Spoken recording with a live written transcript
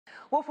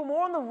Well, for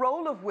more on the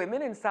role of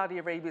women in Saudi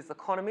Arabia's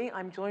economy,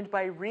 I'm joined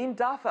by Reem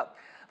Daffa,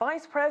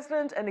 Vice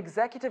President and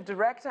Executive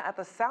Director at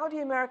the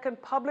Saudi American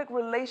Public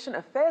Relations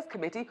Affairs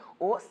Committee,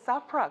 or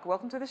SAPRAC.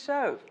 Welcome to the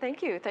show.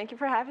 Thank you. Thank you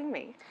for having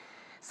me.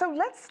 So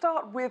let's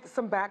start with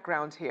some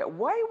background here.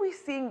 Why are we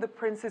seeing the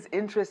prince's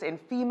interest in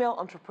female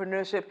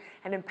entrepreneurship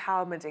and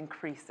empowerment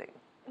increasing?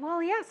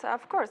 Well, yes,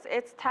 of course.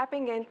 It's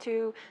tapping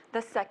into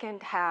the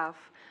second half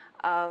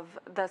of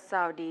the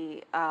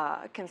Saudi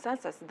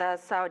consensus, the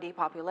Saudi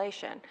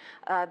population.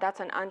 That's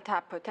an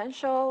untapped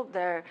potential.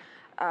 They're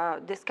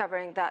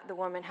discovering that the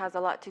woman has a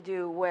lot to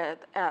do with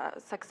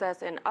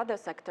success in other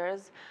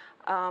sectors.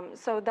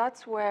 So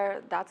that's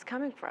where that's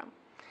coming from.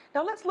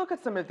 Now let's look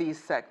at some of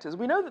these sectors.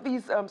 We know that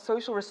these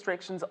social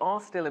restrictions are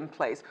still in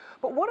place,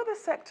 but what are the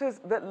sectors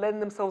that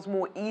lend themselves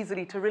more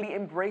easily to really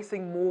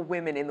embracing more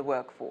women in the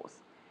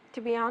workforce?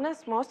 To be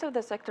honest, most of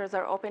the sectors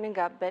are opening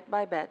up bit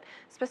by bit,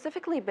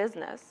 specifically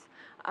business.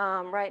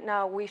 Right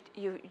now,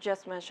 you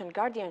just mentioned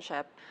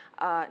guardianship.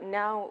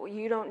 Now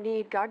you don't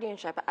need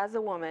guardianship as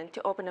a woman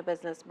to open a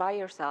business by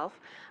yourself.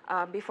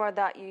 Before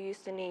that, you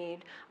used to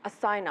need a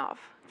sign-off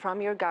from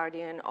your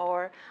guardian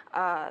or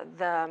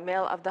the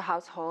male of the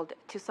household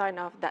to sign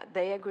off that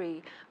they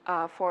agree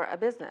for a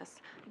business.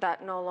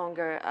 That no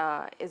longer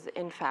is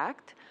in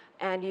fact.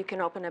 And you can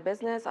open a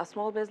business, a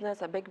small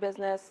business, a big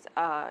business.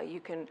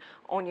 You can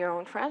own your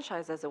own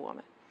franchise as a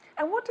woman.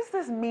 And what does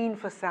this mean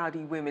for Saudi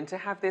women to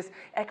have this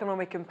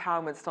economic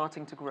empowerment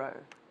starting to grow?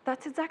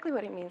 That's exactly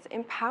what it means.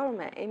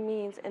 Empowerment. It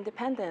means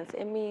independence.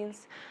 It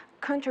means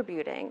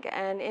contributing.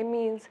 And it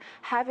means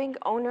having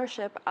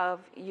ownership of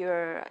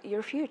your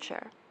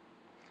future.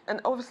 And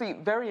obviously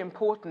very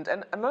important.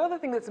 And another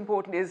thing that's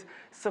important is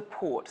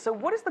support. So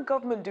what is the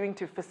government doing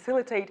to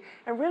facilitate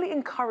and really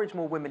encourage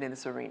more women in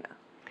this arena?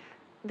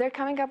 They're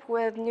coming up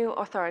with new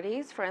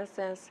authorities. For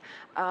instance,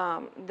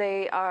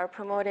 they are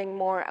promoting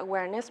more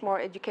awareness, more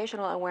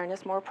educational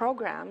awareness, more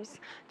programs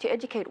to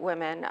educate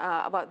women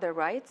about their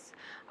rights,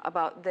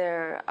 about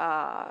their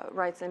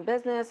rights in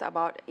business,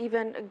 about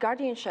even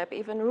guardianship,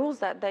 even rules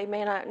that they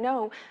may not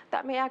know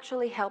that may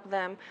actually help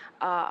them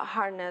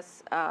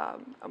harness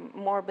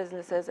more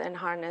businesses and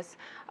harness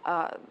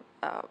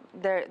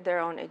their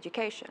own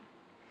education.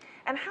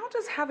 And how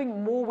does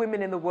having more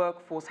women in the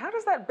workforce, how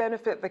does that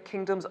benefit the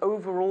kingdom's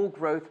overall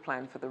growth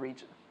plan for the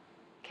region?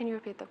 Can you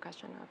repeat the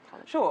question? I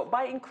apologize. Sure.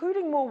 By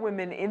including more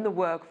women in the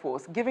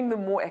workforce, giving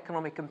them more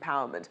economic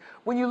empowerment,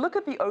 when you look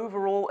at the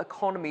overall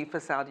economy for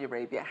Saudi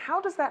Arabia, how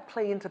does that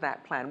play into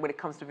that plan when it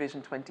comes to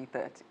Vision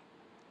 2030?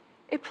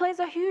 It plays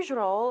a huge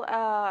role.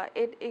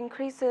 It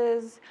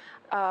increases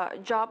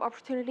job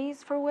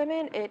opportunities for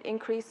women. It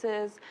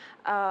increases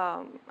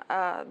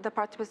the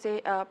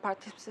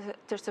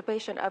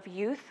participation of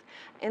youth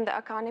in the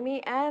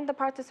economy and the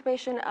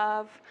participation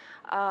of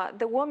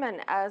the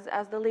woman as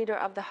the leader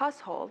of the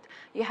household.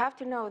 You have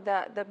to know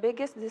that the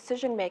biggest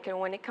decision maker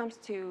when it comes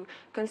to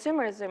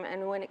consumerism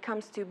and when it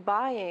comes to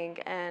buying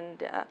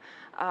and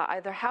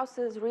either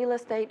houses, real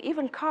estate,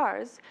 even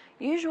cars,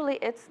 usually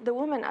it's the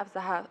woman of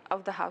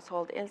the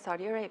household in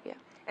Saudi Arabia.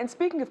 And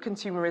speaking of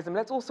consumerism,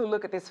 let's also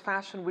look at this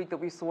fashion week that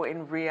we saw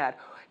in Riyadh.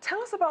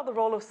 Tell us about the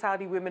role of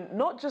Saudi women,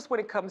 not just when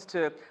it comes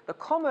to the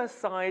commerce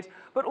side,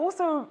 but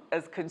also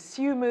as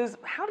consumers.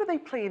 How do they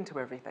play into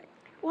everything?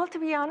 Well, to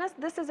be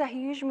honest, this is a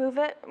huge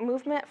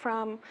movement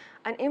from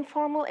an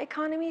informal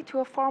economy to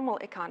a formal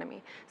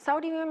economy.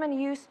 Saudi women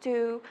used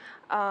to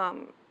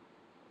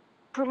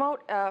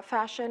promote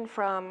fashion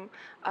from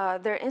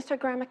their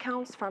Instagram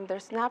accounts, from their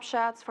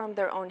Snapchats, from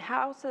their own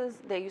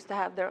houses. They used to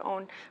have their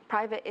own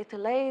private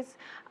ateliers.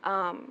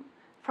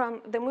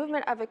 From the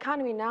movement of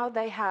economy, now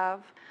they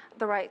have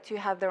the right to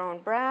have their own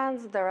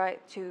brands, the right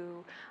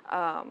to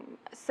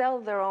sell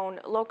their own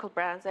local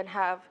brands and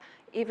have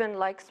even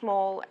like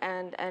small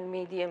and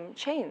medium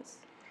chains.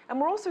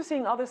 And we're also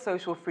seeing other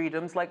social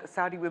freedoms, like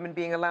Saudi women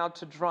being allowed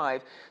to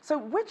drive. So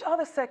which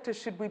other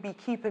sectors should we be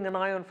keeping an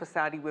eye on for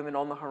Saudi women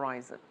on the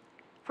horizon?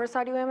 For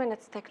Saudi women,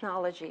 it's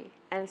technology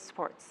and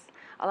sports.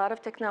 A lot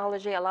of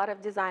technology, a lot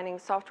of designing,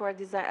 software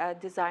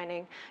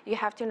designing. You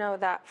have to know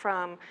that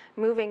from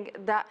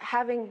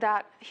having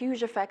that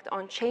huge effect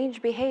on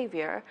change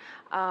behavior,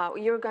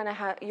 you're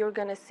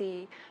gonna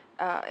see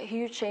a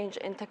huge change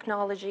in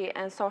technology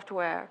and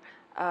software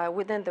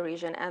within the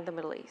region and the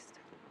Middle East.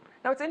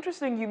 Now, it's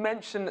interesting you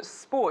mentioned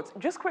sports.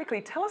 Just quickly,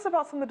 tell us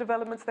about some of the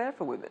developments there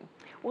for women.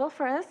 Well,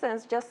 for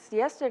instance, just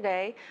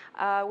yesterday,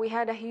 we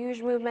had a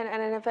huge movement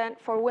and an event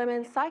for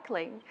women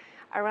cycling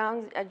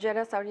around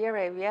Jeddah, Saudi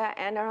Arabia,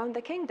 and around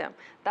the kingdom.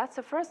 That's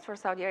a first for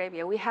Saudi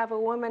Arabia. We have a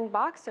woman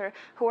boxer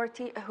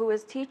who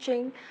is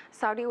teaching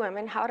Saudi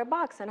women how to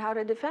box and how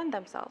to defend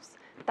themselves.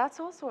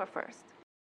 That's also a first.